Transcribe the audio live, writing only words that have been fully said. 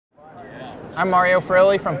I'm Mario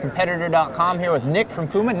Fraley from Competitor.com here with Nick from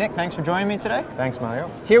Puma. Nick, thanks for joining me today. Thanks,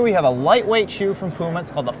 Mario. Here we have a lightweight shoe from Puma.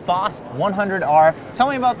 It's called the Faas 100r. Tell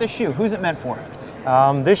me about this shoe. Who's it meant for?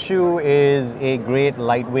 This shoe is a great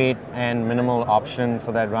lightweight and minimal option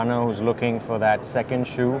for that runner who's looking for that second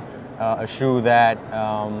shoe, a shoe that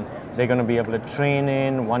they're going to be able to train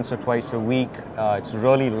in once or twice a week. It's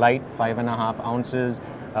really light, 5.5 ounces,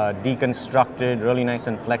 deconstructed, really nice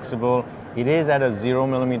and flexible. It is at a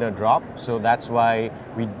 0mm drop, so that's why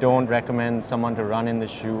we don't recommend someone to run in the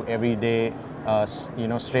shoe every day,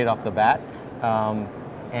 straight off the bat.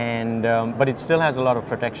 But it still has a lot of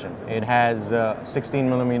protection. It has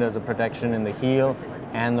 16mm of protection in the heel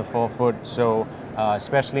and the forefoot, so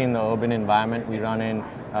especially in the urban environment we run in,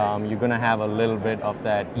 you're going to have a little bit of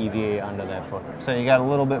that EVA under that foot. So you got a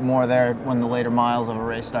little bit more there when the later miles of a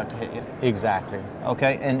race start to hit you. Exactly.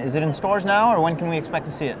 Okay, and is it in stores now, or when can we expect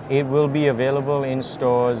to see it? It will be available in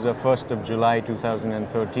stores 1st of July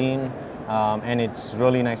 2013. And it's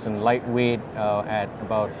really nice and lightweight at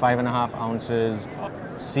about 5.5 ounces,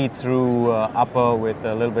 see-through upper with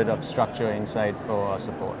a little bit of structure inside for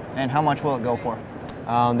support. And how much will it go for?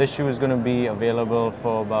 This shoe is going to be available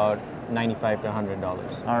for about $95 to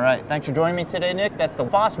 $100. All right, thanks for joining me today, Nick. That's the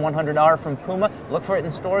Faas 100r from Puma. Look for it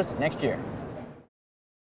in stores next year.